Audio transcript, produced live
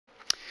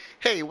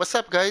Hey, what's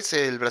up, guys?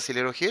 El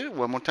Brasilero here,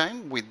 one more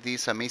time with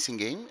this amazing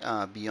game,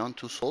 Beyond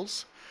Two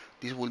Souls.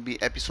 This will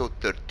be episode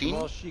 13.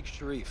 Jamal Sheikh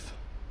Sharif,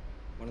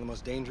 one of the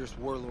most dangerous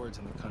warlords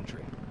in the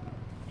country.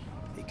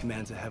 He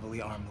commands a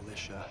heavily armed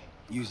militia,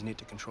 using it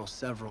to control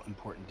several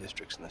important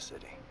districts in the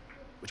city,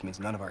 which means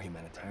none of our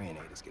humanitarian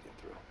aid is getting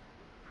through.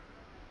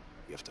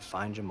 You have to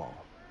find Jamal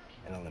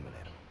and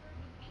eliminate him.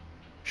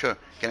 Sure.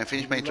 Can I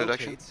finish my He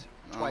introduction? relocates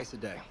twice a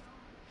day.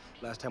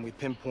 Last time we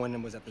pinpointed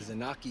him was at the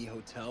Zanaki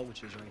Hotel,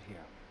 which is right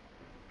here.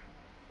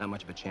 Not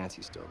much of a chance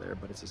he's still there,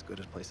 but it's as good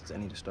a place as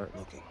any to start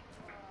looking.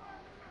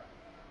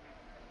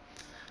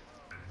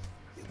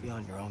 You'll be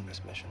on your own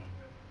this mission.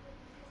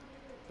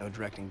 No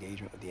direct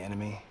engagement with the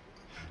enemy,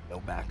 no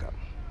backup.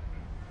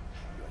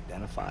 You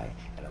identify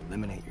and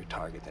eliminate your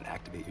target, then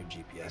activate your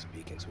GPS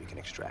beacon so we can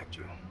extract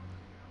you.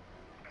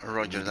 Roger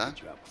We need to that.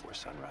 get you out before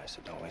sunrise,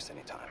 so don't waste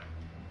any time.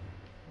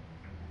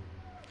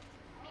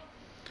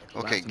 The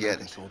Okay, last get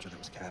American it. soldier that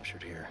was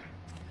captured here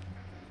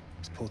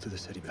was pulled through the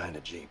city behind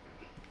a jeep.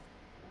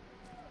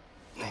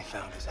 They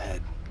found his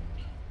head,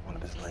 one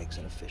of his legs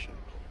in a fishing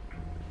boat.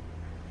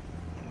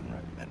 I wouldn't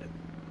recommend it.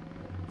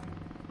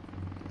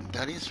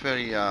 That is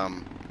very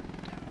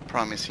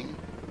promising.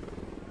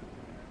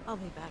 I'll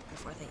be back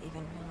before they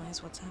even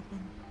realize what's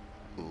happening.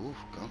 Ooh,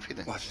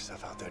 confidence. Watch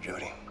yourself out there,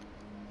 Jody.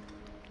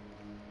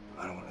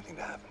 I don't want anything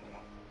to happen to you.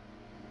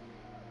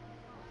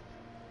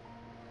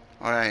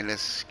 All right,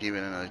 let's give it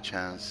another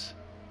chance.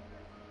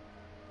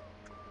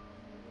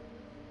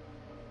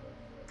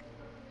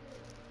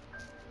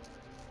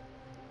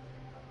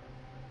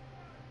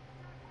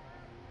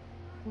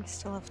 We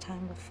still have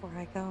time before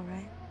I go,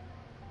 right?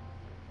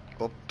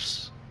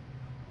 Oops.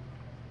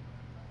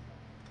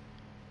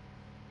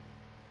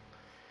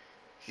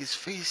 His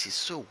face is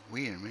so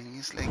weird, man.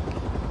 It's like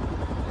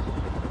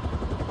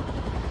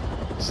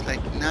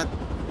not.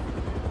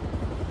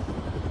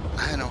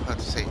 I don't know how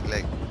to say it.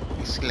 Like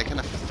it's like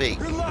kind of fake.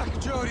 Good luck,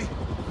 Jody.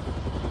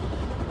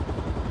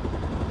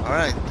 All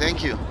right,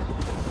 thank you.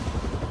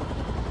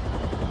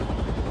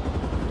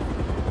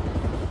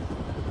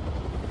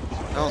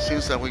 Well,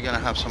 seems that we're gonna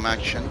have some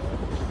action.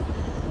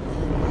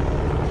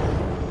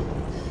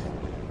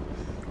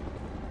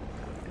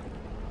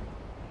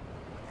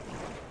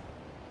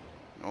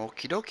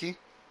 Okie dokie.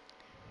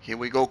 Here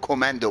we go,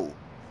 commando.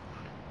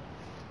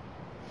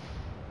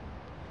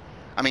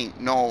 I mean,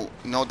 no,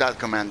 that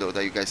commando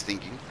that you guys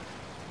thinking.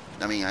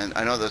 I mean,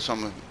 I know that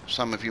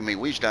some of you may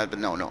wish that, but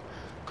no.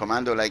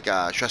 Commando like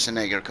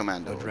Schwarzenegger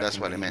commando. No That's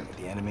what I meant. with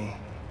the enemy,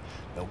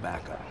 no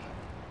backup.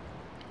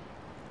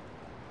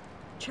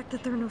 Check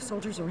that there are no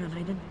soldiers around,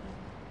 Aiden.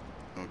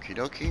 Okie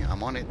dokie,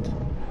 I'm on it.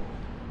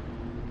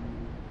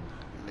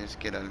 Let's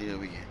get a little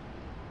bit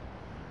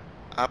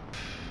up.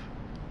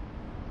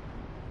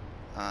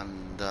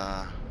 And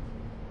it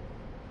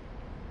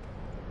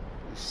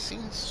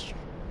seems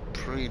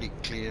pretty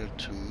clear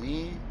to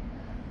me.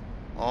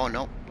 Oh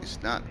no,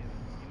 it's not.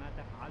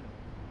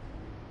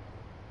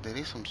 There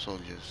is some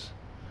soldiers,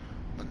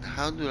 but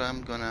how do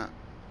I'm gonna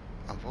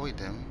avoid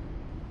them?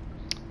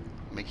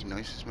 Making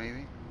noises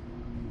maybe?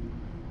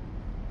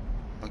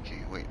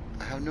 Okay, wait,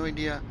 I have no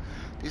idea.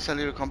 This is a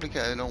little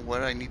complicated. I don't know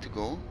where I need to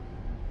go.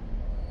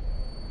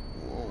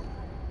 Whoa.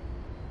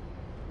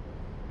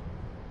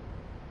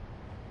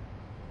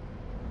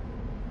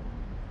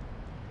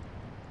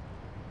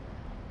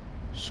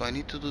 So I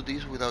need to do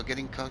this without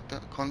getting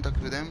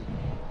contact with them?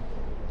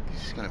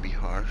 This is gonna be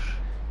harsh.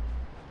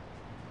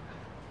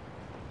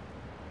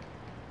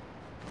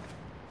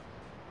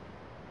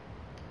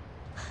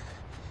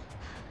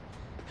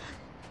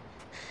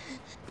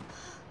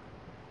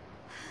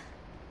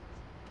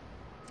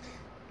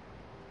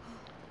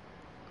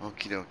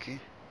 Okie dokie.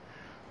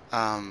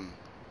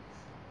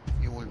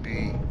 It would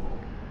be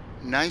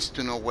nice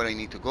to know where I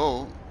need to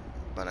go,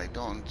 but I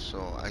don't, so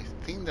I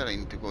think that I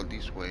need to go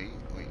this way.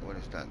 Wait, what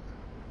is that?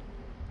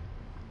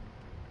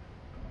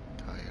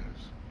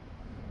 Tires.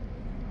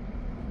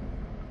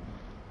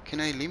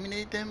 Can I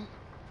eliminate them?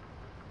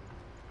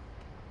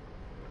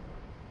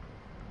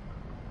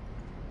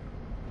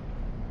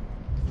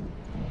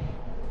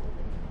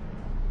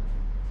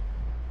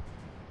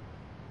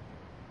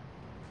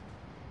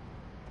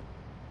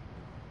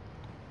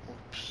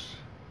 Oops.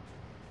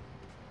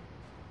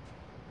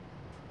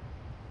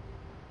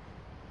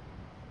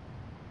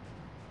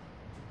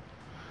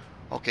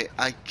 Okay,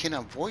 I can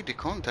avoid the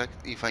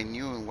contact if I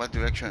knew in what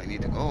direction I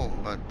need to go,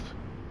 but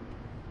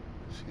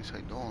since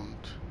I don't,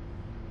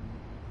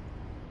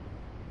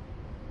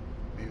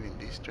 maybe in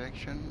this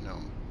direction? No.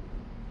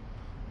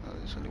 No,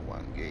 there's only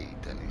one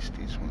gate, and it's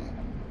this one.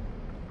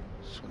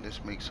 So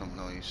let's make some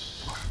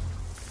noise.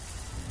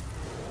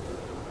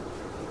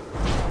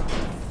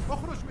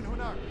 اخرج من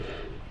هناك.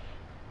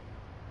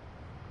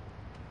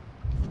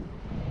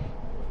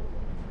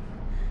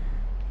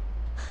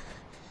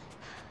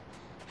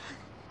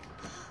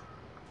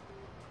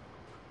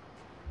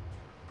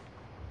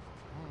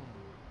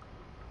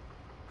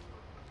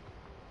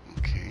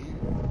 Okay.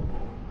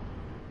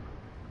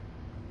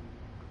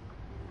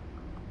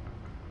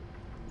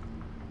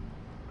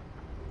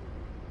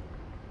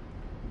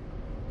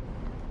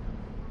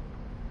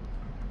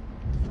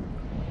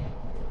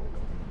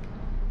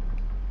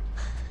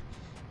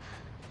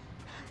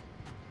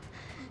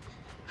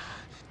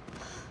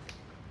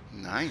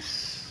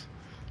 Nice.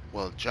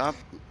 Well job.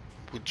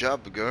 Good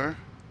job, girl.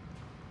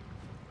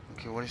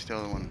 Okay, what is the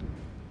other one?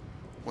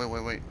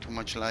 Wait. Too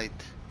much light.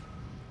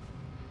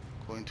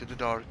 Go into the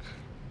dark.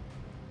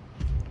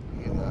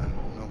 No.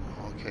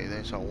 Okay,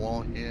 there's a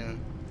wall here.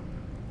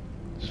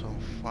 Some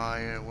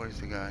fire. Where's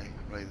the guy?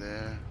 Right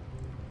there.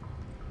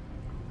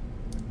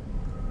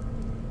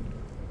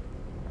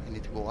 I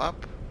need to go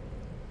up.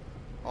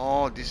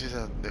 Oh, this is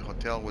the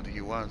hotel where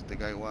the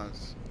guy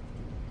was.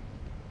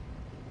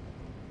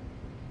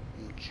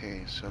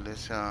 Okay, so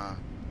let's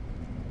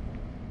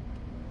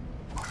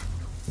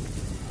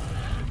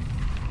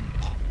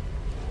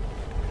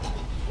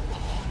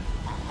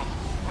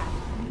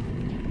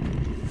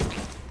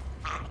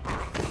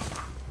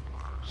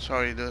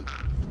sorry, dude.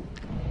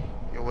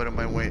 You're out of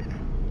my way.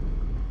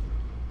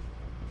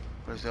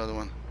 Where's the other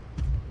one?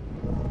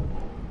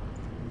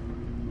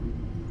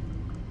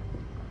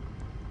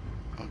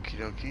 Okie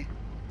dokie.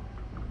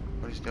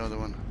 Where's the other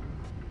one?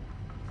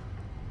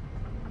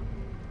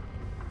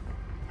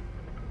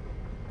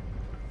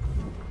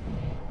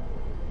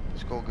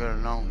 Let's go, girl,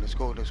 now. Let's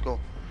go.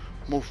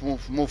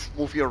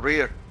 Move your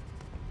rear.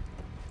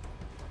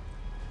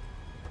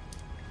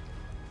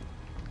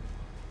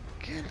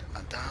 Get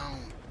down.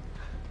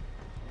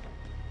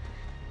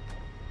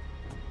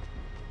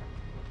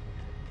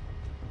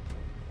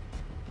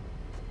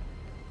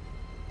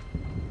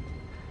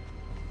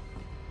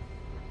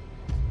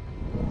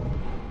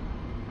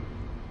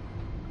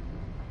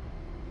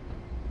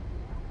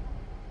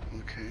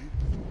 Okay.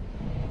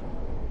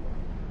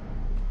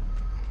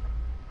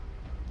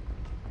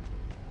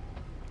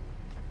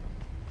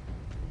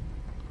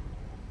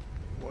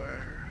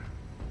 Where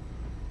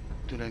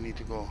do I need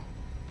to go?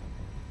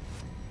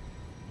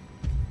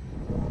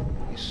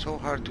 It's so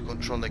hard to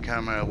control the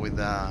camera with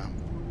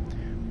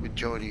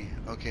Jody.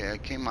 Okay, I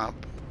came up,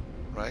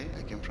 right?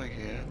 I came from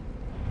here.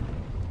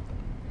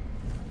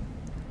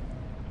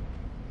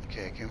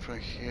 Okay, I came from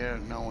here.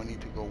 Now I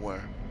need to go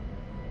where?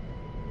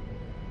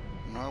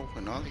 No,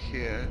 we're not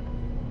here.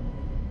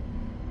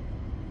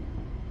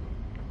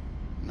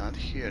 Not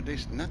here.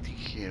 There's nothing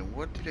here.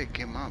 What did I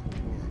came up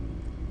for?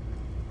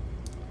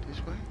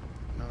 This way?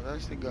 No,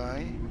 that's the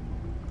guy.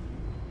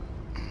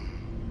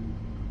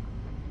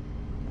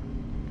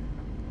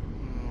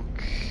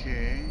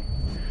 Okay.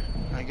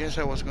 I guess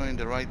I was going in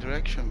the right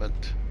direction, but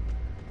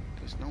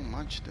there's not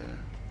much there.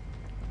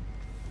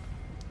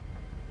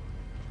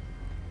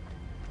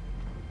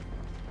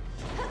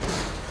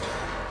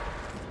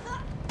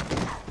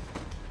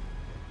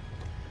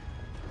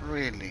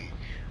 Really?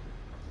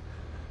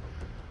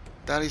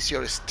 That is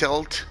your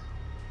stealth?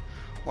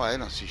 Well, I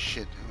don't see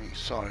shit. I mean,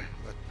 sorry,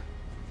 but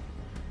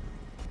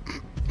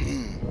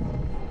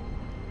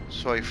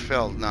so I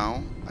fell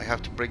now. I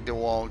have to break the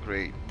wall.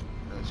 Great.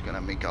 That's gonna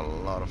make a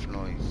lot of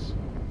noise.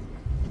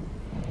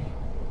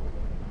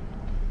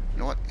 You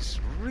know what? It's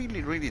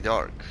really, really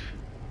dark.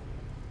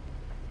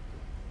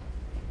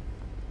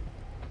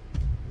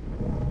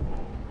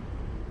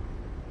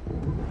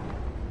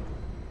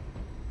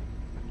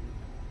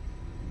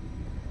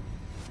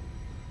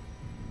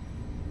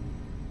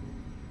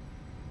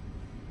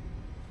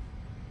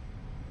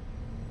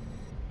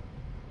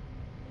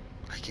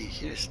 I can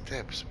hear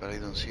steps, but I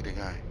don't see the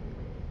guy.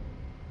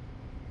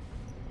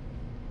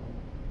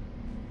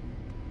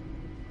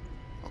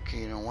 Okay,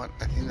 you know what?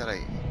 I think that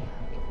I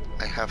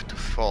have to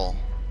fall,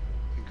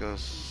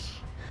 because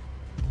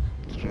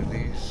through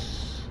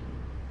this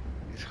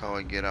is how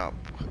I get out.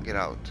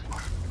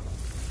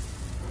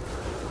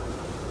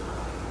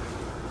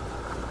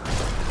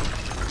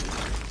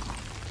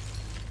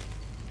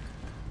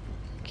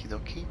 Okie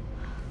dokie.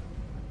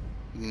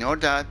 Ignore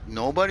that.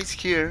 Nobody's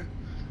here.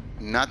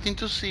 Nothing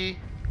to see.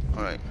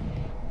 All right.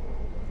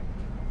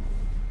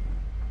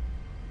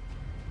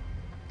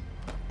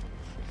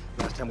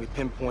 Last time we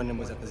pinpointed him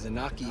was at the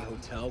Zanaki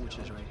Hotel, which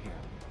is right here.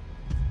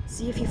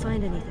 See if you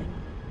find anything.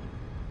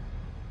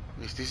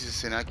 Is this the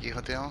Senaki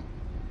Hotel?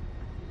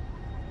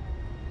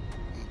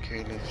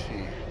 Okay, let's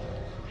see.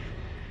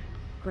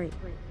 Great.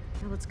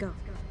 Now let's go.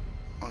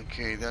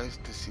 Okay, that is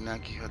the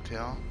Senaki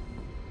Hotel.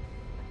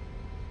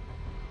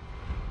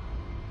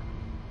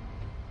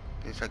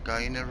 There's a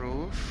guy in the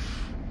roof.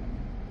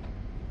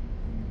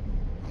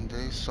 And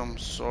there is some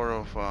sort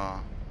of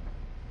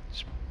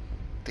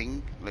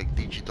thing, like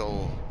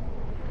digital.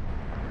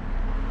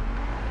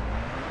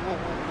 Whoa.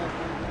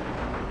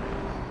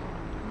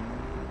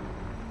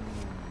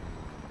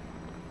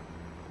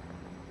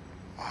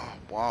 Oh,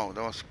 wow,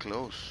 that was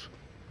close.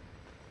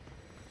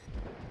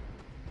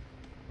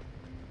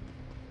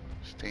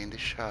 Stay in the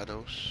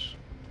shadows.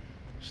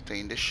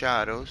 Stay in the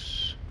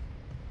shadows.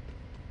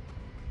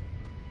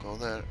 Go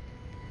there.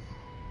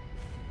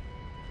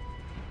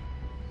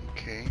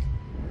 Okay.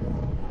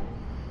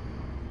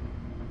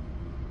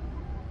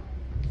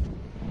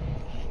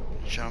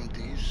 Jump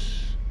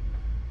this.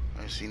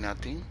 I see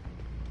nothing.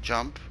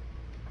 Jump.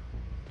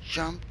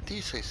 Jump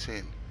this, I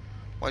said.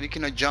 Why you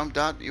cannot jump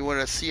that? You were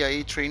a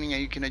CIA training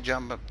and you cannot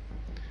jump a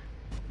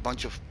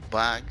bunch of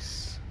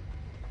bags.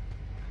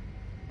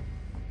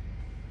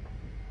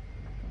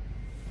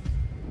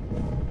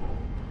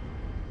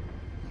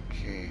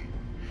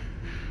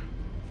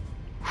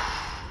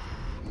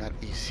 Not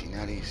easy,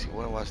 not easy.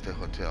 Where was the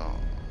hotel?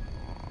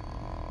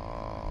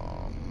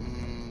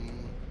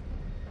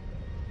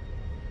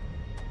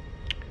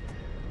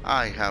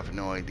 I have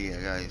no idea,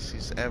 guys.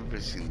 Is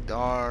everything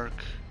dark?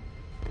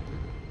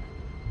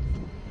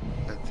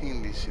 I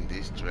think this in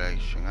this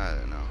direction. I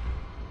don't know.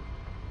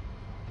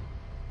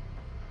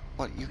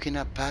 What? You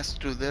cannot pass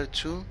through there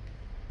too?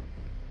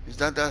 Is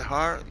that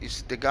hard?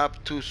 Is the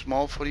gap too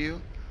small for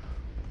you?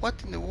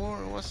 What in the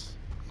world? What's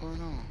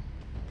going on?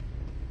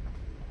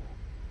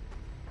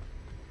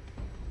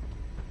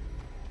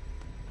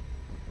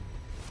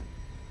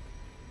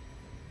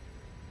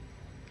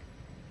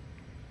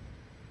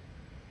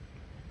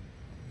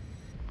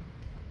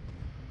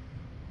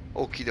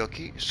 Okie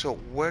dokie. So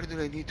where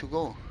do I need to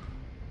go?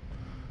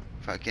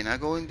 If I cannot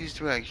go in this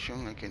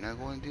direction, I cannot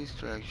go in this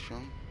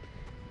direction.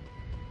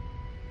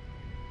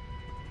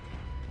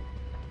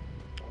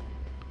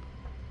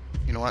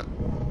 You know what?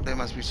 There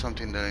must be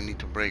something that I need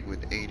to break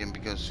with Aiden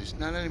because it's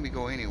not letting me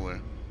go anywhere.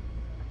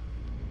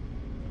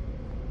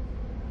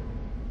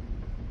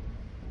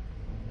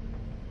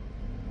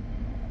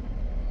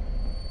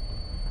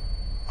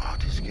 Oh,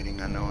 this is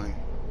getting annoying.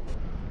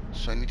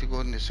 So I need to go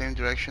in the same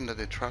direction that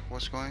the truck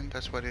was going?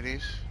 That's what it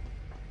is?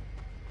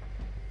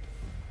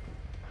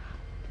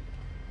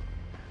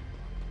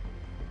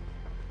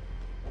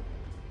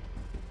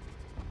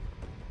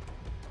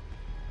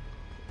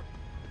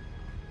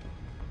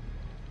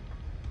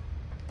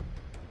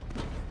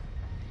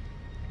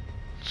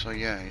 So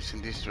yeah, it's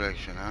in this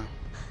direction, huh?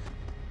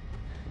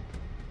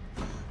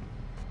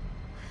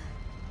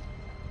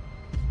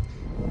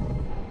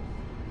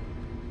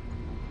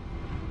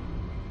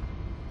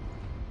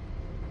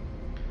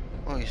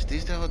 Oh, is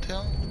this the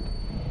hotel?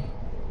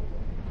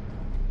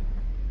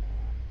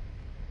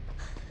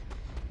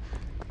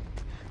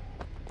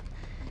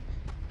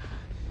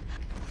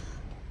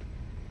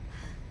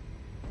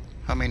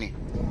 How many?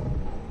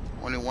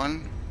 Only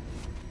one?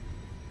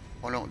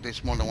 Oh no,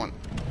 there's more than one.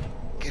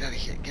 Get out of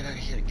here, get out of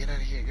here, get out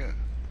of here, girl.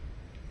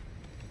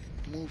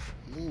 Move,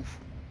 move.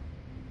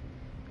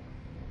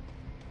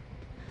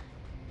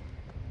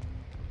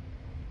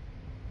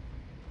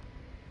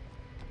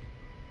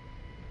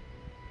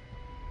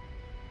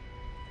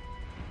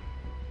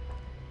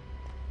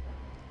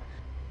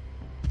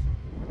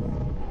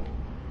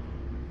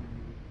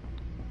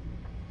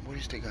 Where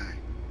is the guy?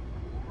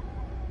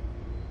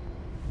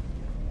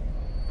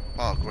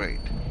 Oh, great.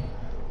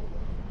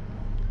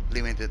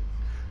 Limited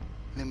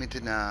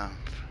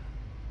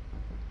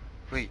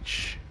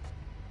reach.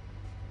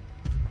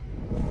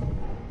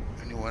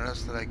 Anywhere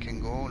else that I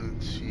can go?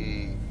 Let's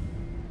see.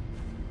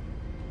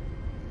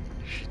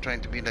 She's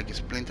trying to be like a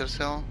Splinter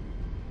Cell.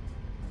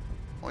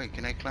 Wait,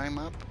 can I climb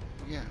up?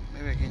 Yeah,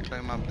 maybe I can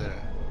climb up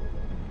there.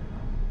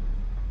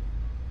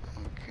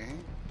 Okay.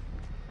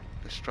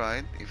 Let's try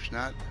it. If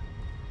not,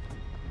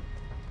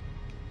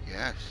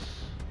 yes.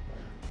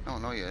 No,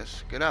 no,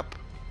 yes. Get up.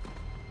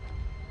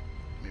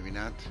 Maybe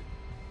not.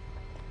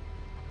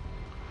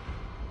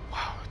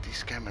 Wow,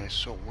 this camera is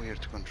so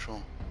weird to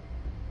control.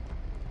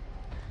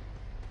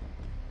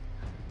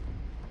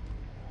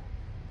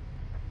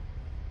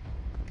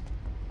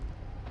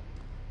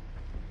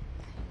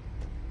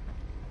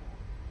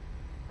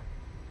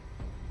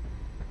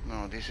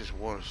 No, this is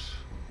worse.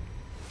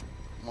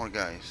 More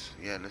guys.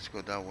 Yeah, let's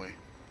go that way.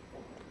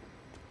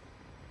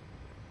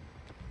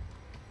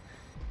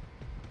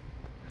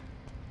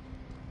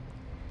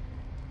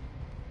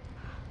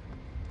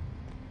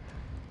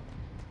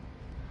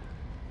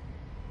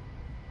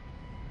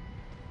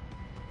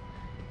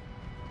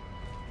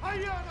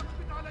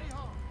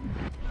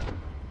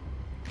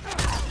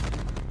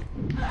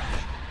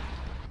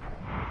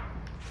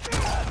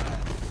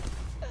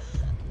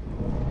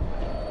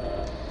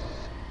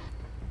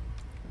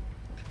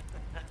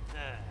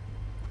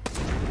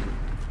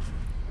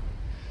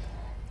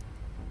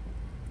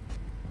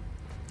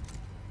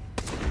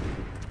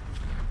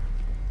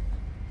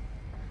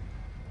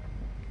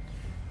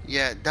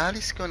 Yeah, that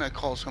is gonna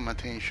call some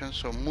attention,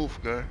 so move,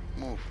 girl,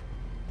 move.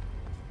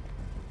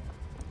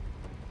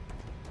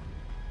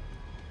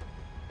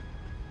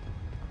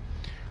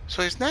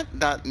 So it's not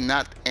that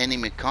not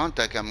enemy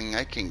contact. I mean,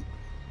 I can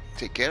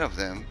take care of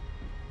them.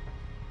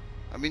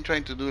 I've been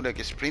trying to do like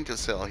a Splinter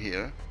Cell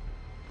here.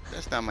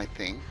 That's not my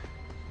thing.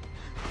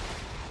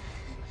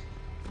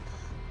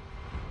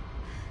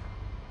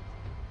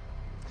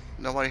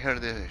 Nobody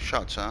heard the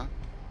shots, huh?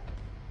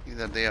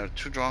 Either they are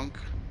too drunk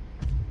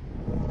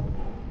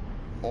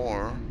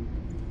or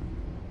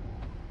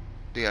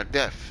they are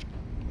deaf.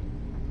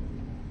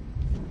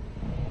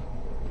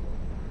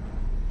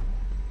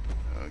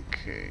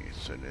 Okay,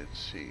 so let's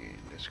see.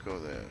 Let's go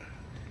there.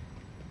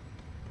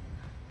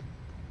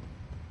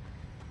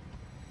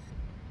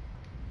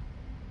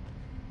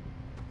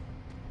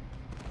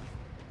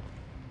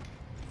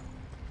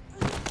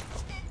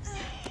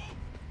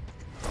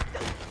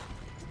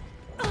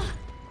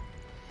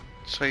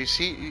 So you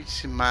see,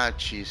 it's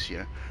much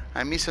easier.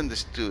 I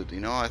misunderstood,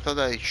 you know. I thought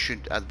I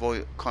should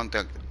avoid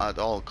contact at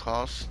all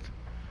costs,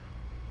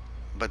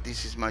 but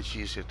this is much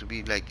easier to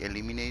be like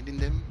eliminating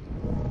them.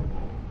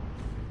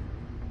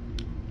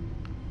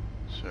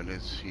 So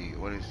let's see,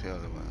 what is the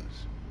other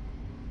ones?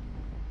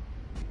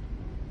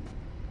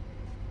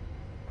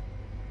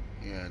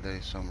 Yeah, there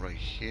is some right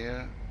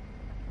here.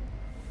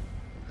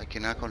 I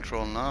cannot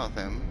control none of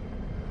them.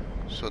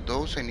 So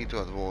those I need to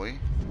avoid.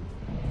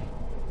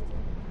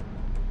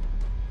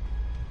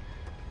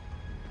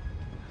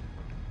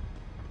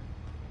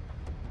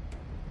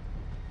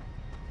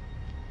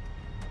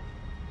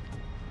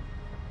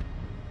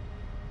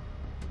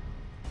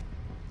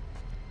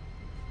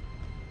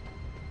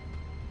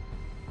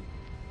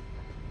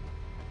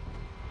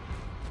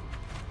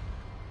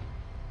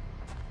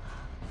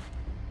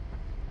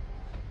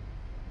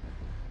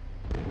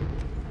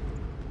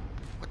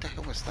 What the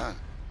hell was that?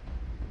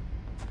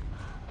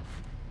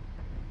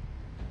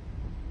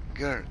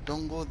 Girl,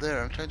 don't go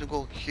there. I'm trying to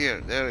go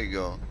here. There we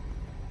go.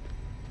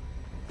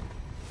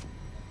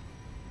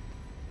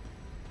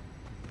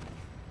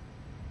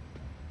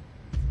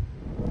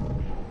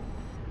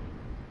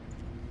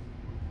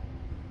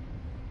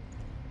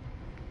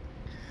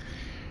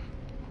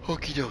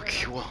 Okie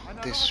dokie. Well,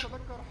 there's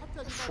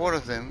 4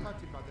 of them,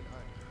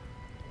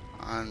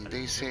 and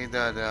they say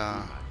that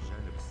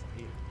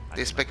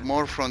they expect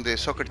more from the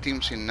soccer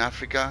teams in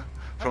Africa,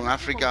 from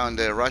Africa on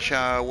the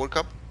Russia World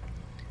Cup.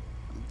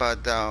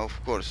 But of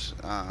course,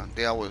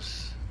 they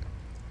always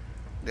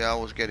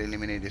get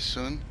eliminated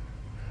soon.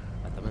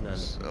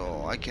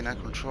 So I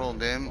cannot control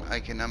them. I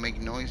cannot make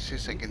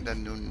noises. I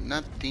cannot do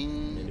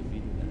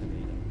nothing.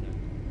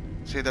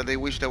 Say that they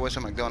wish there was a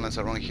McDonald's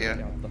around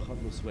here.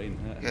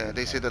 Yeah,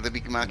 they say that the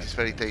Big Mac is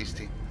very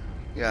tasty.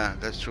 Yeah,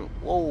 that's true.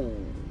 Whoa.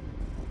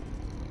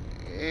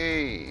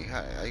 Hey,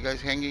 are you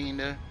guys hanging in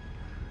there?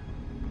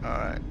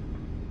 Alright.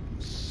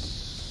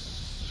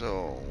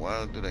 So,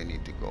 where do I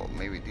need to go?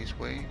 Maybe this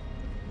way?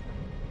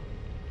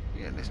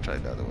 Yeah, let's try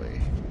the other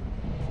way.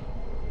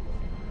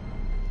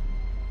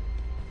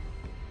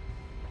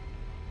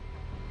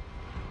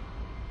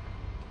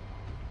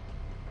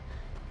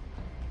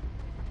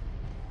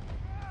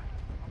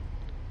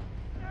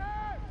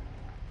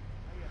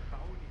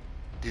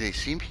 Did they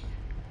see me?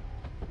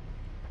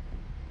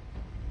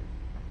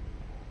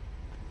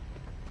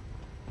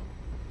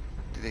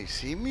 Did they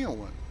see me or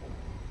what?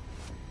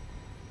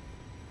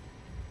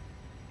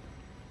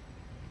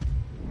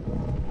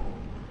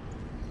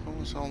 What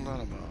was all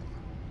that about?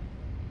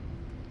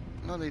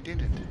 No, they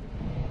didn't.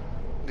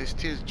 They're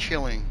still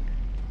chilling.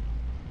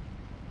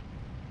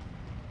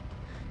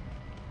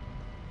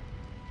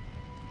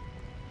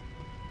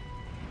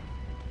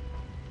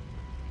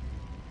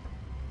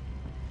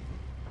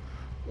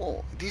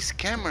 Whoa, this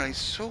camera is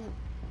so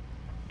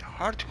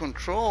hard to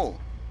control.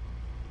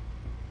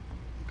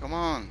 Come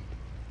on.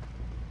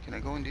 Can I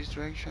go in this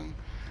direction?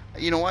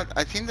 You know what?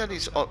 I think that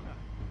is... What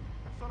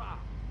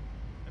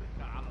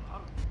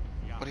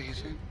did he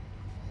say?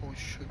 Oh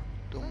shit,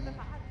 don't move.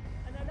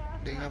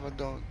 They have a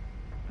dog.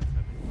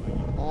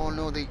 Oh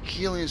no, they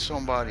killing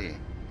somebody.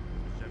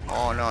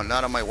 Oh no,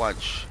 not on my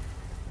watch.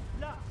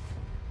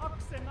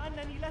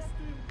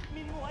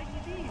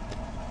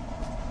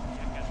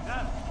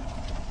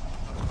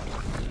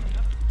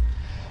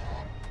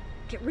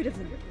 Get rid of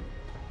them.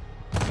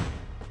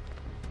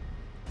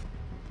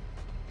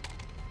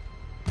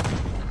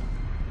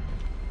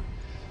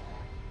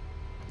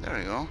 There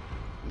you go.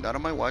 Not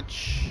on my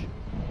watch.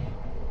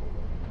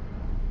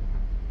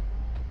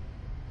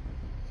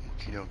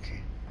 Okie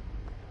dokie.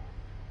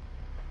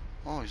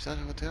 Oh, is that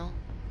a hotel?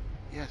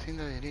 Yeah, I think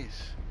that it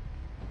is.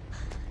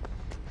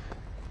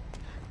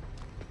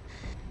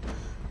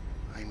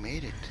 I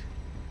made it.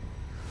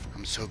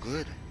 I'm so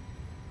good.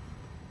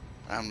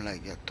 I'm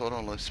like a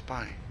total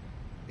spy.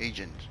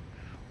 Agent.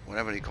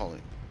 Whatever they call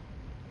it.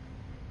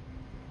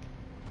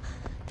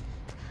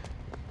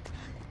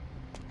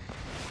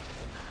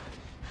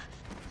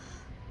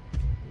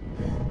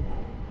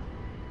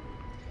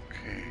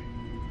 Okay.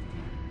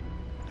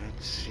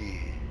 Let's see.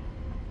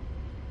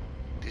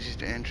 This is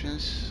the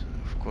entrance.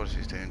 Of course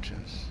it's the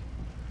entrance.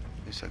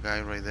 There's a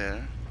guy right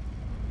there.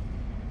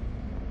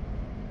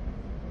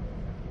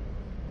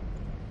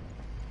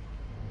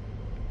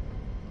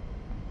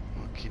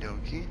 Okie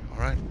dokie.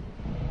 Alright.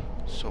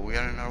 So we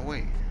are in our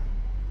way.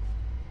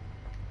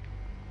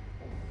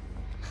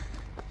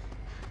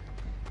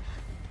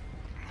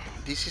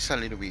 This is a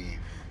little bit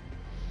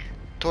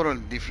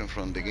totally different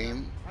from the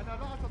game.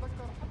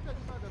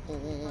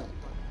 Oh.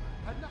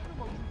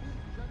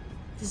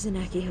 This is an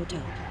Aki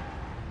hotel.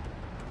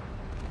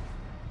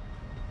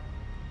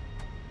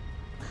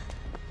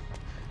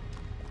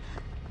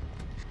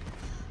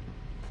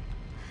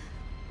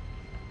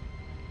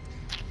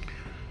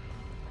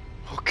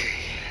 Okay.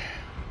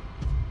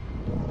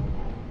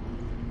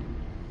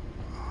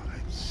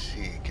 Let's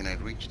see. Can I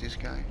reach this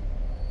guy?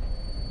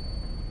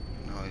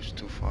 No, it's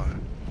too far.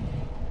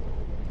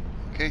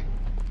 Okay.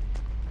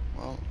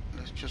 Well,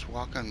 let's just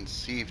walk and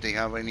see if they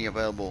have any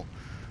available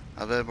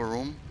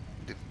room,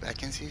 the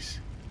vacancies.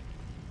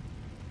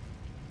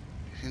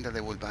 You think that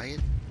they will buy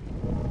it?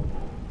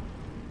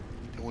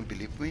 They will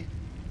believe me?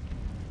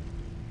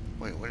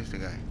 Wait, where is the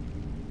guy?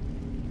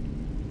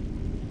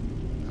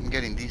 I'm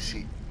getting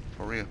dizzy,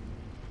 for real.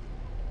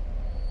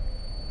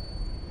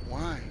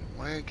 Why?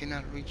 Why I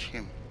cannot reach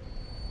him?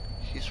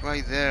 He's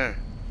right there.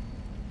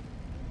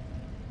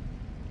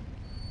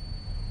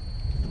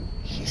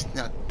 He's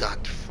not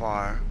that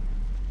far.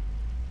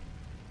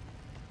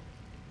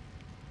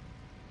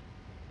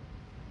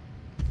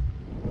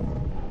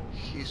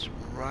 He's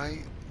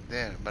right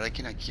there, but I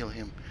cannot kill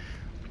him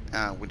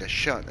with a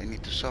shot. I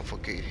need to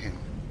suffocate him.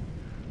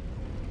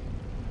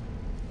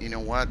 You know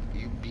what?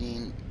 You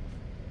being...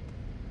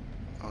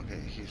 Okay,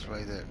 he's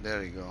right there.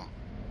 There you go.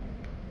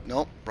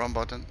 Nope, wrong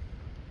button.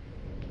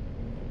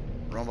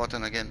 Wrong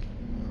button again.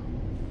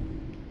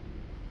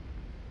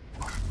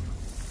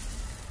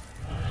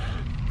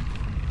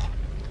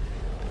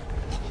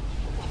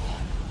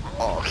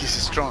 Oh, he's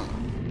strong.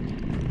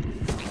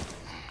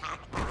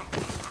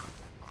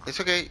 It's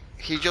okay.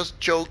 He just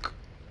choked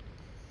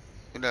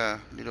with a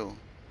little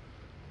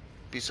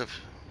piece of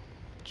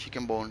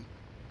chicken bone.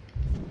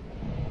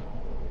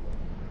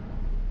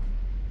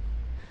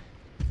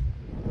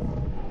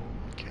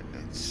 Okay,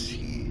 let's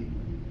see.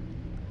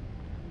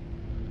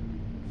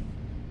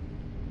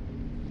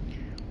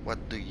 What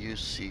do you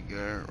see,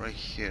 girl? Right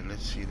here.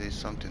 Let's see. There's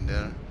something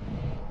there.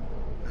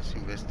 Let's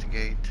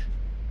investigate.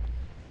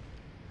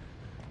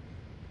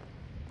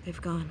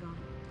 They've gone.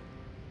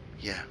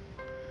 Yeah.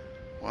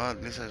 Well,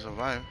 at least I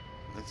survived.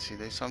 Let's see.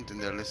 There's something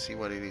there. Let's see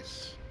what it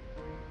is.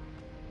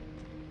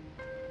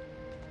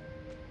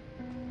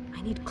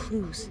 I need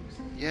clues.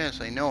 Yes,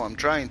 I know. I'm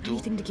trying to.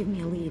 Anything to give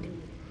me a lead.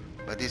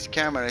 But this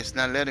camera is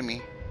not letting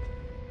me.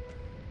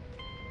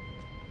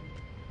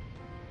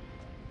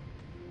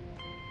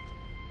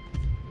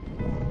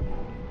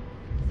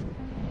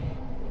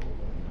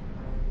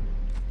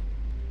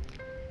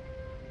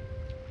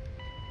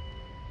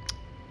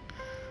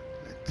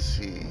 Let's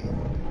see.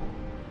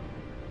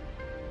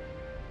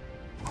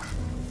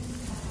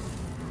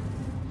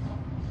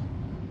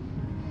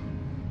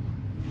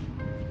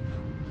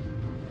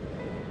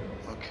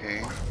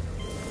 Okay.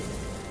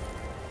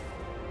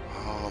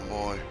 Oh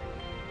boy.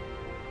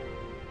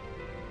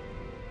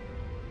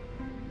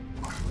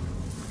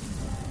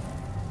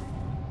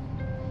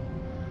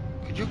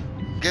 Could you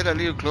get a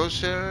little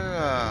closer?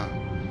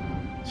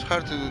 It's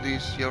hard to do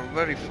this. You're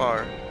very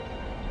far.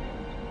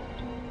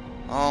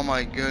 Oh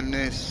my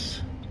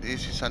goodness.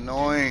 This is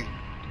annoying.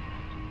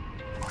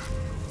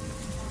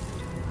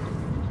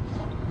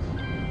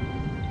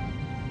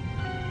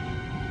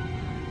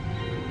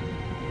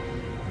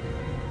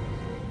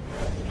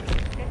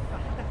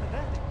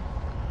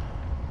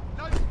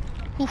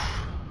 Oof.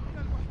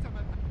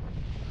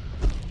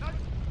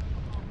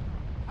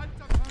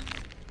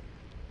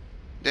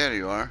 There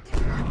you are.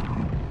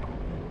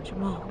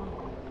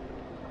 Jamal.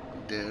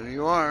 There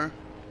you are.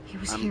 He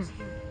was here.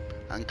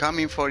 I'm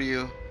coming for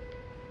you.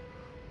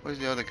 Where's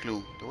the other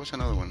clue? There was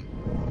another one.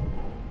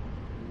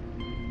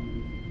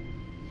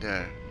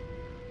 There.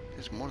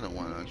 There's more than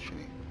one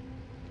actually.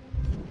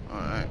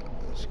 Alright,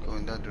 let's go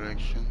in that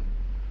direction.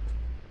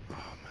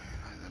 Oh man,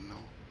 I don't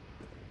know.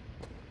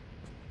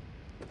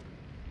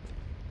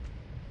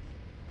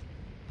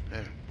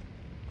 There.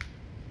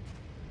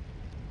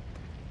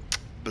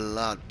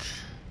 Blood.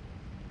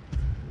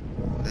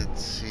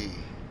 Let's see.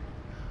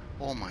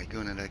 Oh my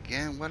goodness,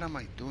 again? What am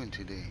I doing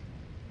today?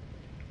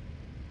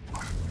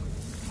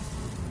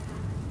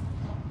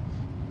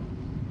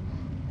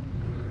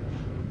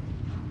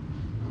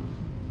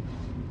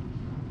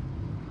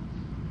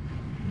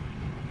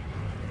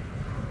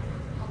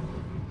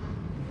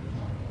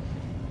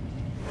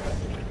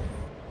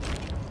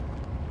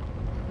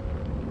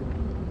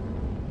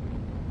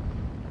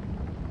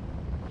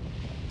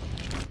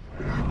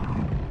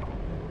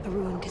 A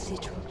ruined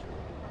cathedral.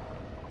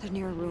 They're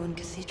near a ruined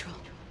cathedral.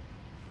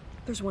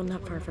 There's one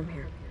not far from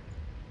here.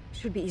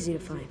 Should be easy to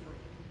find.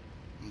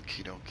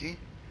 Okie dokie.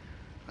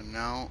 And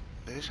now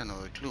there's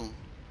another clue.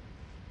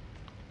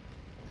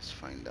 Let's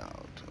find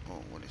out.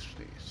 Oh, what is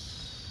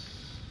this?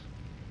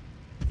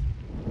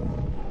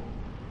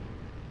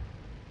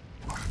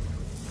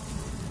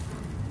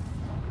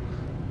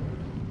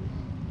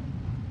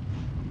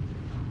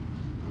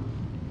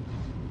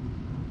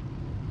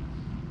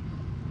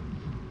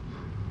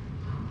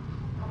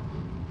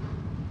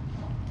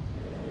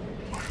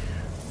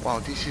 Wow,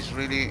 this is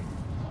really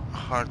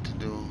hard to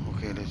do.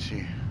 Okay, let's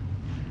see.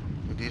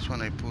 With this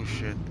one I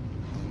push it,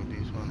 and with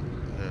this one,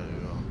 there you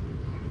go.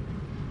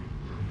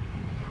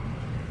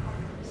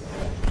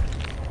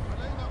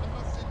 علينا أن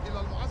نصل إلى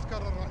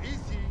المعسكر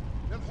الرئيسي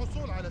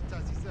للحصول على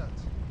التأسيسات.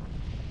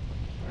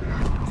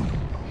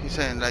 He's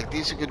saying like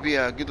this could be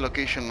a good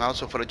location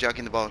also for a Jack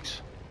in the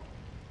Box.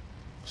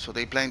 So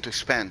they plan to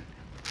expand.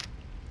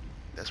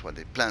 That's what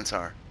the plans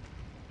are.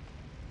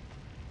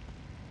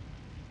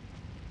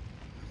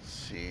 Let's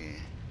see.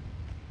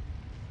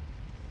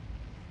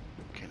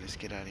 Okay, let's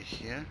get out of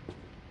here.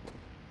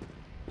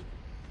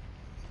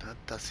 That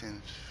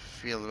doesn't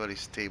feel very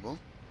stable.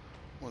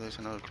 Oh, there's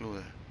another clue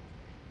there.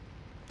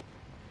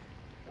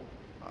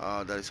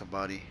 Oh, that is a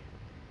body.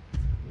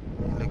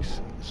 It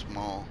looks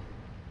small.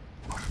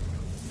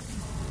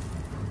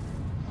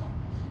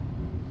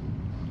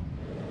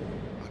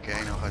 Okay,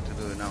 I know how to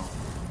do it now.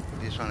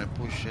 This one I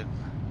push it.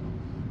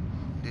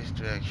 this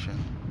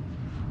direction,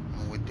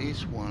 and with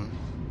this one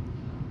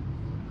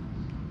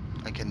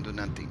I can do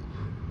nothing.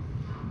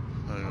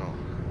 Not at all.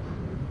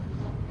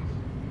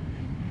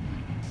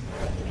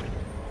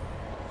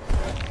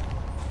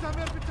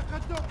 استمر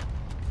بالتقدم.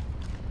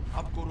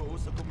 أبقوا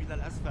رؤوسكم إلى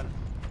الأسفل.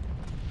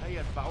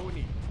 هيا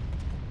اتبعوني.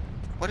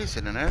 What is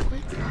it, an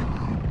earthquake?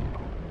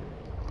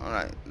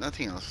 Alright,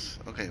 nothing else.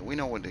 Okay, we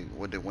know where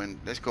they went.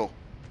 Let's go.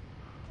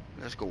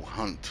 Let's go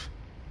hunt.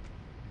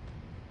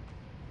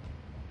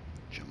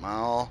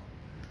 Jamal,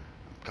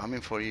 I'm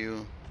coming for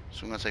you as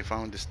soon as I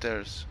found the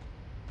stairs.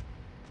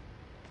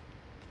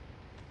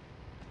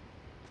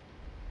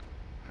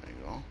 There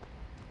you go.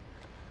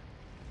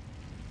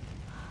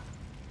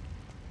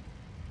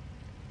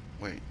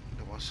 Wait,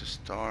 there was a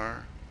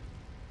star.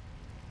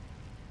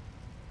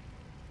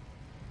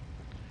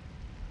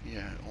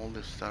 Yeah, all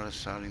the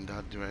stars are in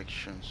that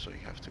direction, so you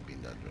have to be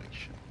in that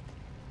direction.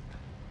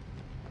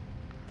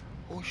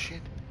 Oh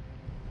shit.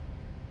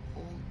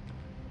 Oh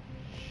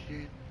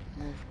shit.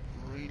 Move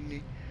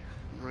really,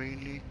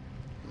 really,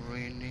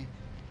 really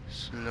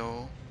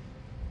slow.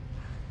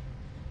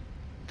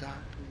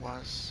 That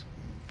was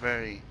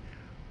very,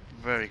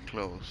 very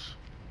close.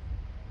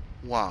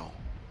 Wow.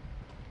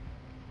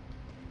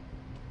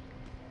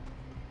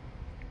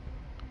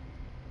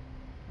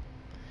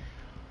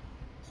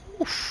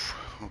 Oof.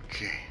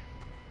 Okay.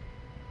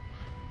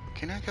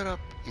 Can I get up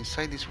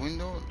inside this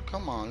window?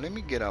 Come on, let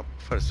me get up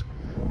first.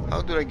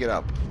 How do I get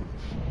up?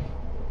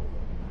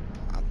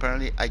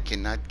 Apparently I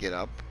cannot get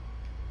up.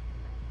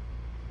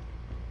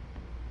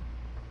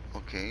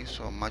 Okay,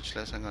 so much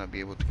less I'm gonna be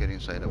able to get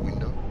inside a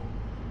window.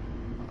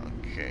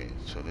 Okay,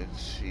 so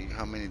let's see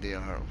how many there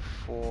are.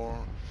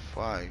 4,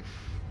 5.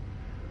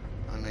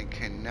 And I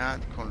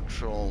cannot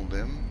control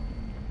them.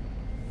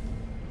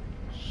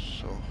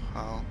 So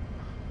how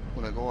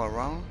will I go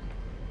around?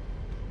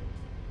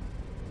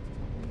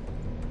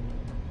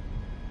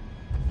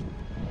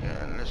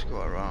 Yeah, let's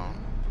go around.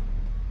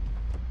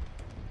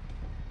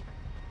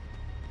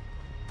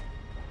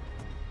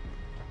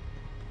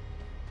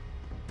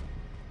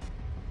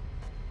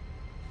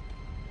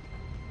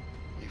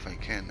 If I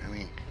can, I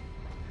mean.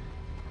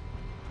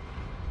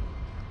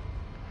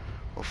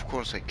 Of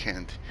course I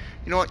can't.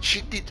 You know what?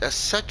 She did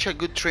such a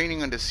good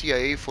training on the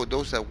CIA for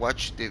those that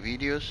watch the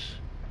videos.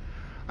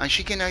 And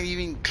she cannot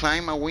even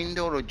climb a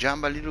window or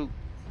jump a little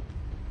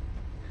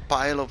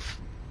pile of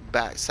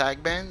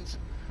sag bands.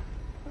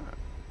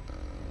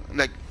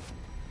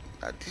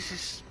 This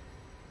is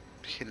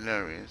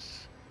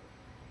hilarious.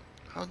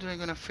 How do I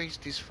gonna face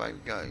these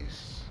 5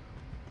 guys?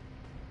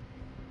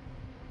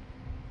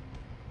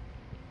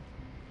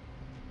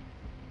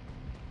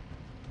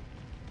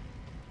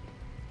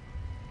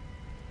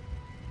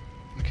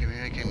 Okay,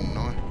 maybe I can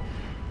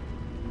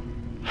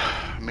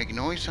make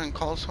noise and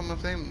call some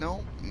of them.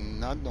 No,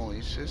 not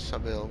noises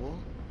available.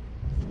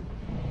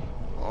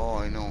 Oh,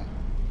 I know.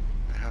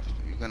 I have to,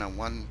 you're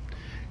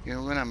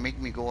gonna make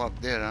me go up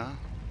there, huh?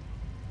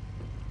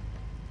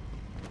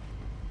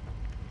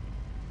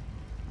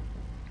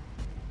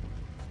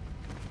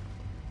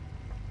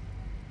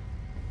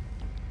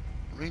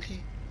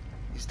 Really?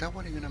 Is that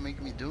what you're gonna make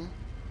me do?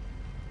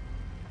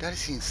 That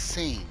is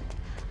insane.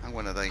 I'm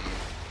gonna die here.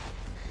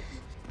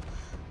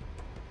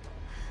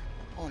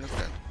 Oh, look at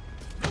that.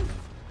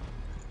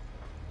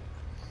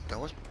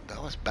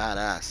 That was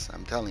badass,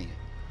 I'm telling you.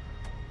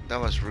 That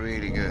was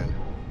really good.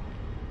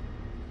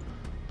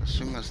 As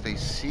soon as they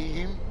see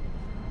him,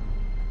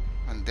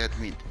 and dead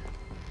meat.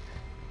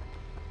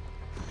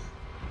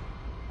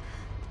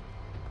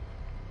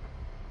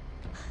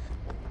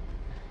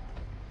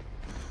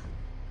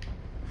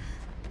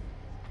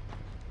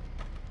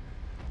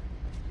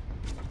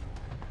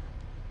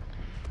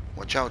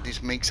 Watch out,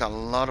 this makes a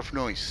lot of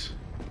noise.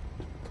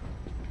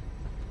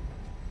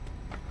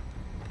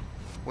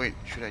 Wait,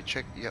 should I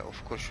check? Yeah,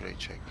 of course should I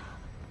check.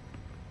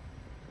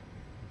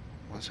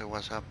 Once I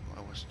was up,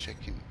 I was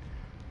checking.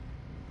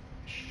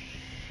 Shh,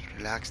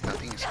 relax,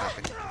 nothing is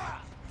happening.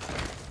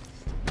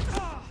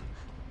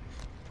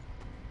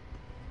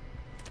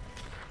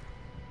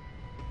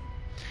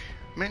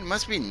 Man, it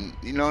must be,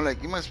 you know,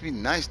 like, it must be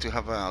nice to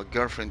have a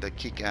girlfriend that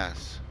kick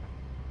ass.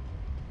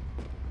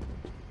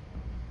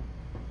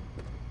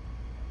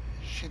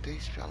 Shit,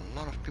 there's a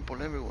lot of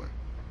people everywhere.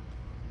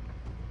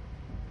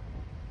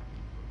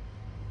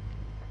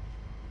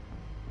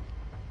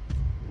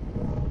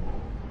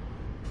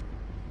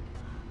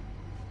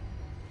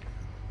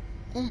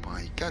 Oh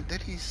my god,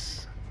 that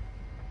is...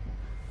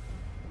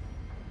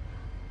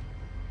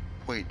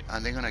 Wait, are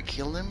they gonna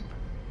kill them?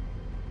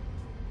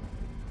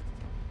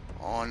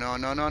 Oh no,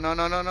 no, no, no,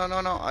 no, no, no,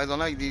 no, no, I don't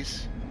like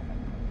this.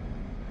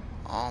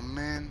 Oh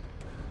man,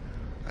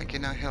 I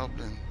cannot help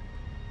them.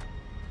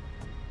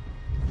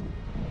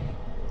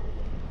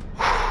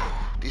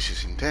 This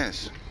is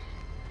intense.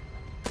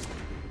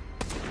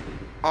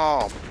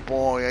 Oh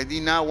boy, I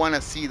did not want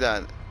to see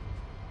that.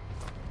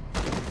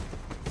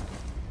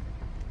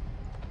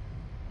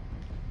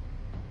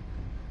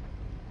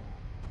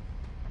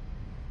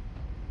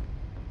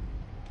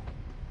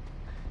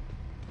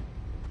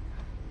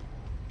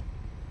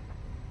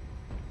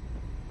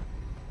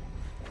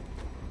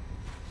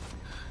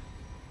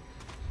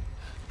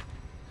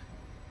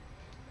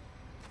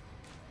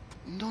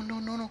 no, no,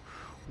 no, no.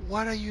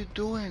 What are you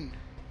doing?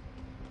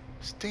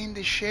 Stay in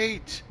the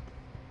shade.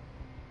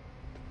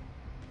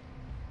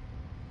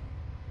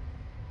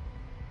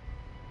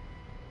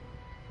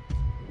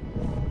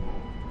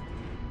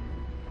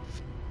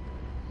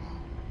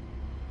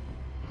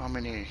 How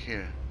many are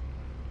here?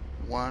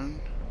 One.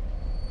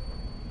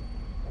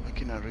 I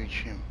cannot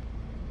reach him.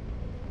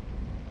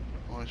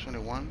 Oh, it's only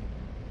one?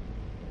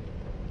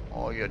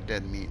 Oh, you're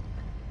dead meat.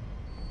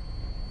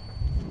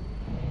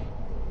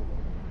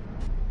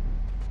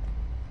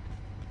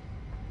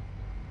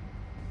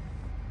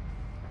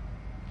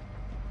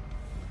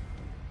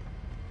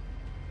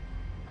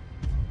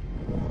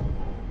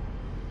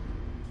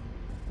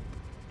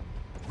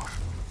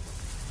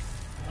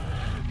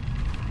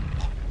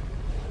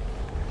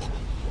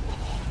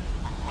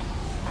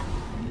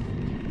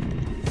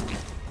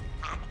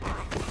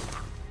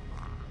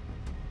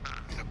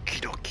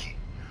 Okie dokie.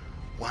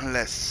 One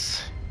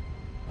less.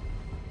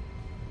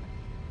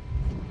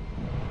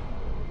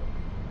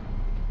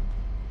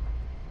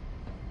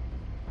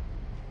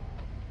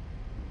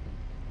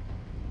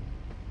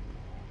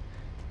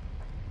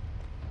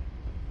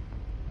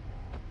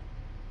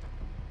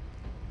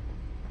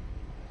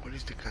 What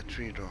is the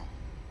cathedral?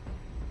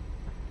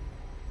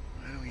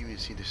 I don't even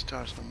see the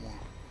stars no more.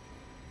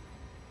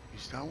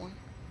 Is that one?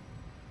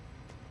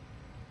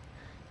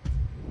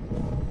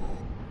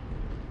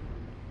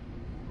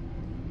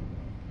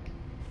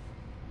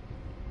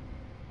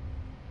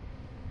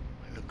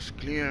 It looks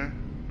clear.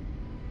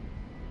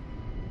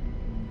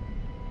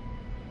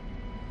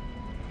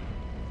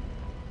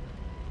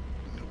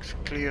 It looks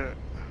clear.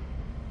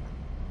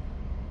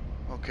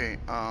 Okay,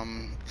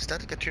 is that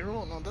the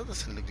cathedral? No, that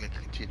doesn't look like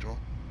a cathedral.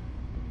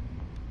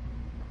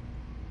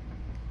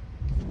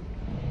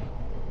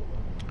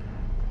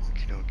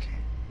 Okie dokie.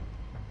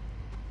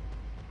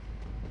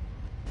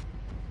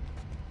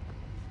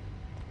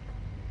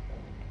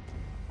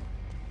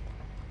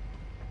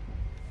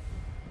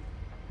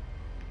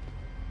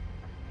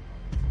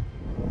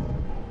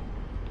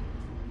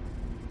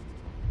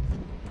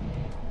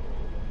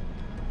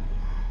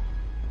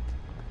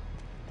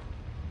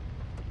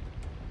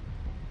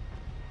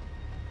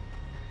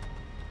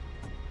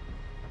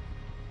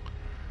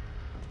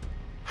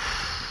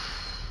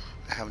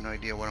 I have no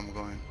idea where I'm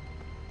going.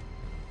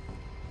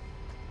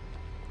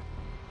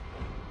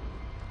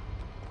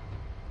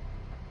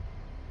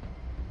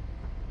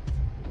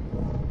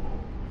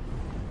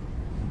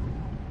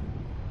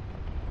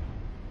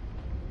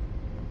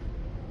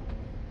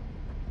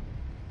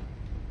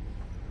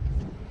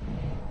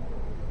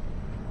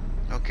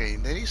 Okay,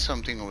 there is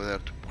something over there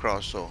to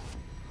cross, so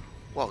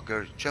walk,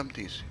 girl, jump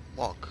this,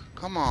 walk,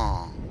 come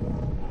on.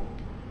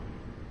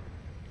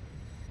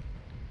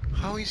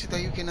 How is it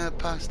that you cannot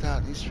pass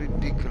that? It's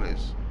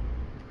ridiculous.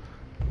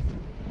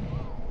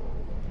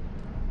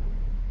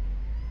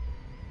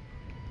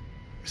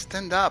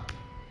 Stand up.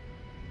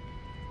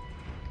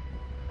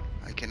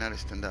 I cannot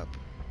stand up.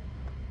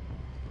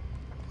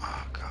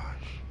 Oh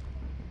gosh.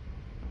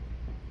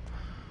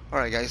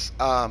 Alright guys,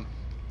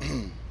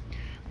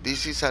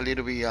 this is a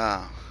little bit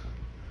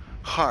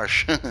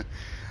harsh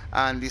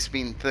and it's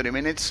been 30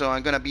 minutes, so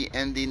I'm gonna be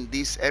ending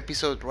this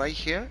episode right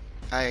here.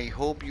 I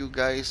hope you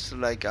guys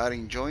are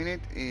enjoying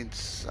it.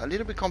 It's a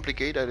little bit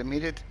complicated, I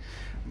admit it,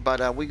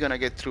 but we're gonna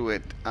get through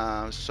it.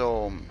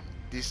 So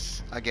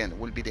this again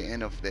will be the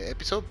end of the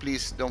episode.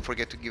 Please don't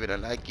forget to give it a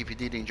like if you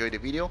did enjoy the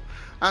video,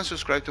 and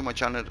subscribe to my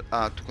channel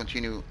to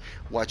continue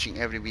watching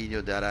every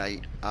video that I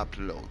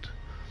upload.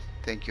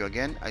 Thank you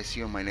again. I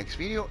see you on my next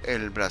video.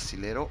 El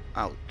Brasilero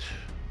out.